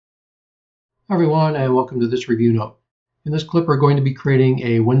Hi everyone, and welcome to this review note. In this clip, we're going to be creating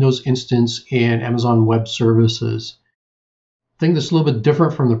a Windows instance in Amazon Web Services. The thing that's a little bit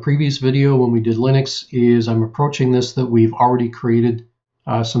different from the previous video when we did Linux is I'm approaching this that we've already created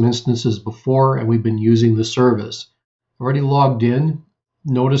some instances before and we've been using the service. I've already logged in.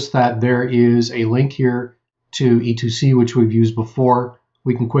 Notice that there is a link here to E2C, which we've used before.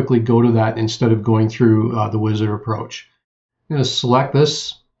 We can quickly go to that instead of going through the wizard approach. I'm going to select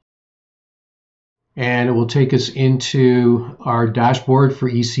this, and it will take us into our dashboard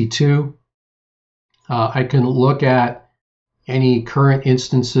for EC2. I can look at any current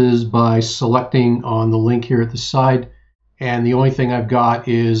instances by selecting on the link here at the side, and the only thing I've got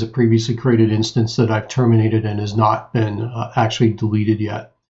is a previously created instance that I've terminated and has not been actually deleted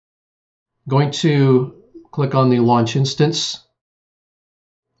yet. I'm going to click on the Launch Instance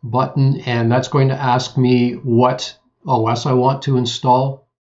button, and that's going to ask me what OS I want to install.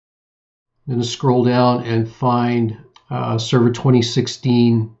 I'm going to scroll down and find Server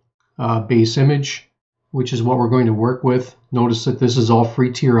 2016 base image, which is what we're going to work with. Notice that this is all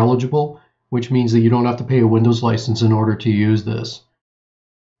free tier eligible, which means that you don't have to pay a Windows license in order to use this.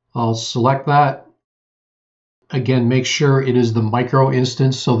 I'll select that. Again, make sure it is the micro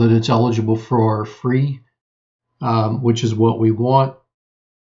instance so that it's eligible for free, which is what we want.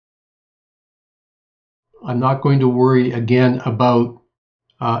 I'm not going to worry again about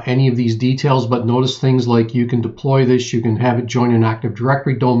any of these details, but notice things like you can deploy this, you can have it join an Active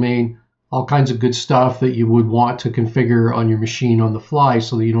Directory domain, all kinds of good stuff that you would want to configure on your machine on the fly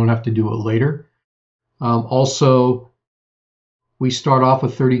so that you don't have to do it later. Also, we start off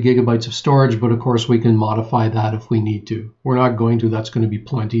with 30 gigabytes of storage, but of course we can modify that if we need to. We're not going to, that's going to be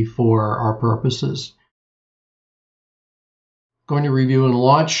plenty for our purposes. Going to review and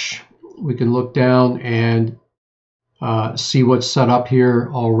launch. We can look down and see what's set up here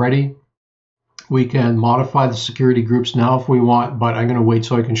already. We can modify the security groups now if we want, but I'm going to wait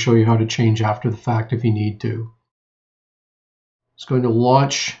so I can show you how to change after the fact if you need to. It's going to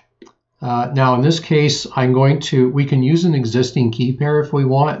launch. Now in this case, we can use an existing key pair if we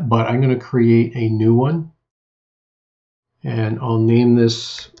want, but I'm going to create a new one. And I'll name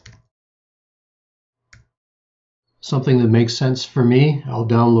this something that makes sense for me. I'll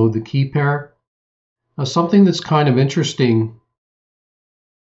download the key pair. Now, something that's kind of interesting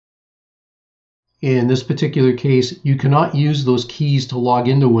in this particular case, you cannot use those keys to log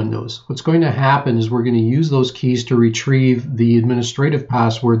into Windows. What's going to happen is we're going to use those keys to retrieve the administrative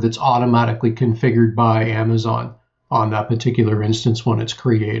password that's automatically configured by Amazon on that particular instance when it's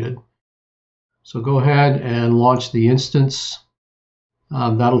created. So go ahead and launch the instance.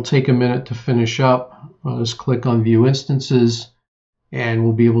 That'll take a minute to finish up. I'll just click on View Instances, and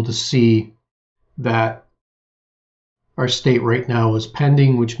we'll be able to see that our state right now is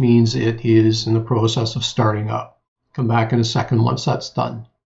pending, which means it is in the process of starting up. Come back in a second once that's done.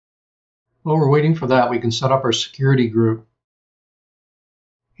 While we're waiting for that, we can set up our security group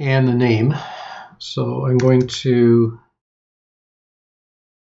and the name. So I'm going to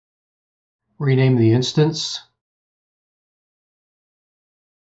rename the instance.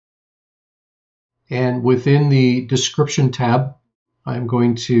 And within the description tab, I'm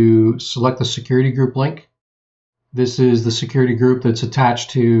going to select the security group link. This is the security group that's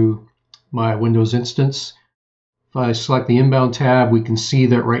attached to my Windows instance. If I select the inbound tab, we can see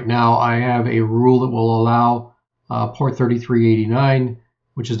that right now I have a rule that will allow port 3389,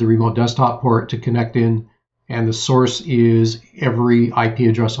 which is the remote desktop port, to connect in, and the source is every IP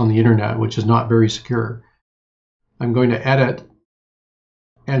address on the internet, which is not very secure. I'm going to edit,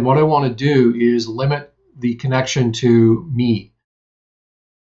 and what I want to do is limit the connection to me.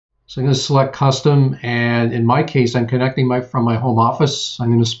 So I'm going to select custom, and in my case, I'm connecting from my home office. I'm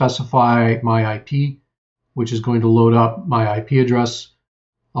going to specify my IP, which is going to load up my IP address.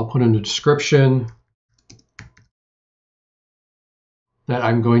 I'll put in the description that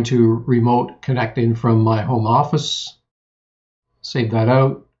I'm going to remote connect in from my home office. Save that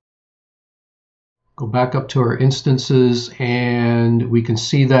out. Go back up to our instances, and we can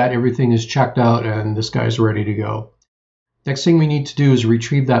see that everything is checked out and this guy's ready to go. Next thing we need to do is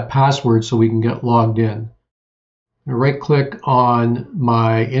retrieve that password so we can get logged in. Right-click on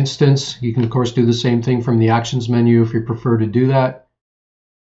my instance. You can, of course, do the same thing from the Actions menu if you prefer to do that.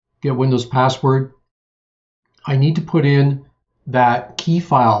 Get Windows password. I need to put in that key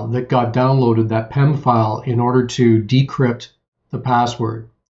file that got downloaded, that PEM file, in order to decrypt the password.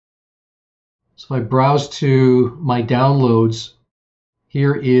 So if I browse to my downloads,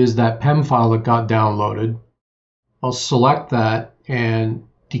 here is that PEM file that got downloaded. I'll select that and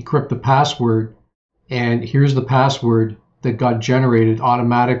decrypt the password, and here's the password that got generated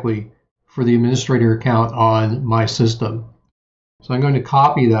automatically for the administrator account on my system. So I'm going to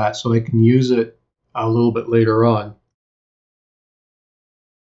copy that so I can use it a little bit later on.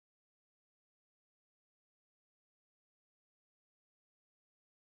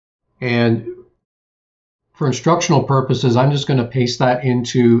 And for instructional purposes, I'm just going to paste that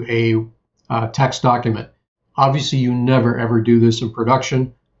into a text document. Obviously, you never ever do this in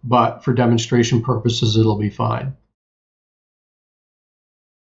production, but for demonstration purposes, it'll be fine.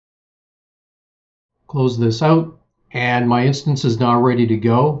 Close this out, and my instance is now ready to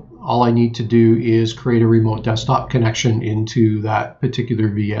go. All I need to do is create a remote desktop connection into that particular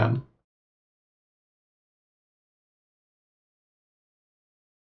VM.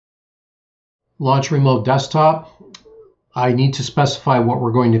 Launch remote desktop. I need to specify what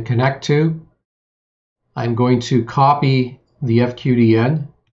we're going to connect to. I'm going to copy the FQDN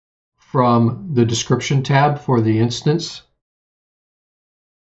from the description tab for the instance,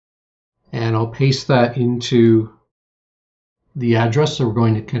 and I'll paste that into the address that we're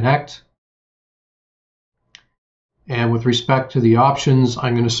going to connect. And with respect to the options,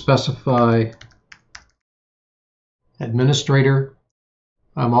 I'm going to specify administrator.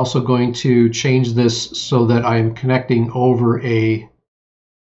 I'm also going to change this so that I'm connecting over a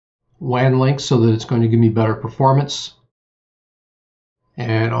WAN link so that it's going to give me better performance.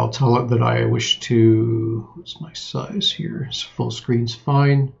 And I'll tell it that I wish to, what's my size here? Full screen's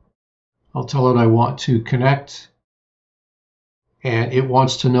fine. I'll tell it I want to connect. And it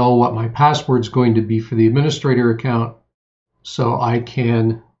wants to know what my password's going to be for the administrator account, so I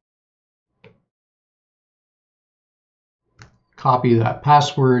can copy that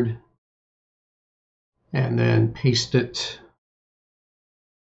password and then paste it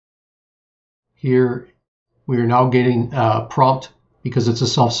here. We are now getting a prompt because it's a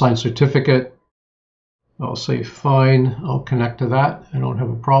self-signed certificate. I'll say fine, I'll connect to that. I don't have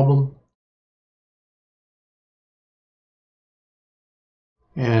a problem.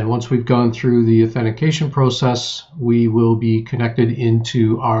 And once we've gone through the authentication process, we will be connected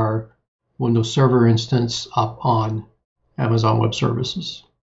into our Windows Server instance up on Amazon Web Services.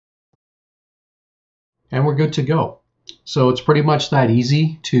 And we're good to go. So it's pretty much that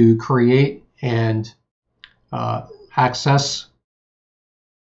easy to create and access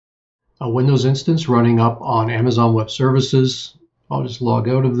a Windows instance running up on Amazon Web Services. I'll just log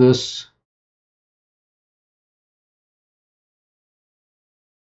out of this.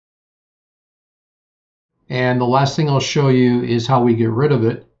 And the last thing I'll show you is how we get rid of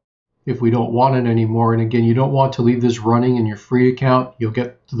it if we don't want it anymore. And again, you don't want to leave this running in your free account. You'll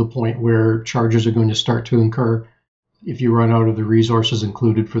get to the point where charges are going to start to incur if you run out of the resources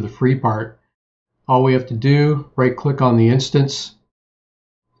included for the free part. All we have to do, right click on the instance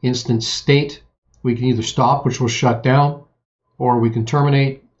state. We can either stop, which will shut down, or we can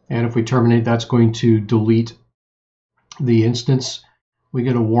terminate. And if we terminate, that's going to delete the instance. We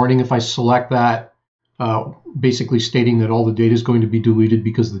get a warning if I select that, basically stating that all the data is going to be deleted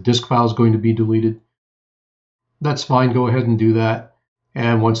because the disk file is going to be deleted. That's fine, go ahead and do that.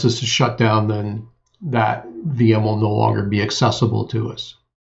 And once this is shut down, then that VM will no longer be accessible to us.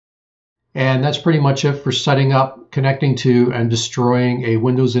 And that's pretty much it for setting up, connecting to, and destroying a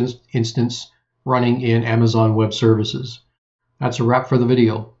Windows instance running in Amazon Web Services. That's a wrap for the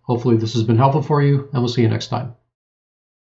video. Hopefully this has been helpful for you, and we'll see you next time.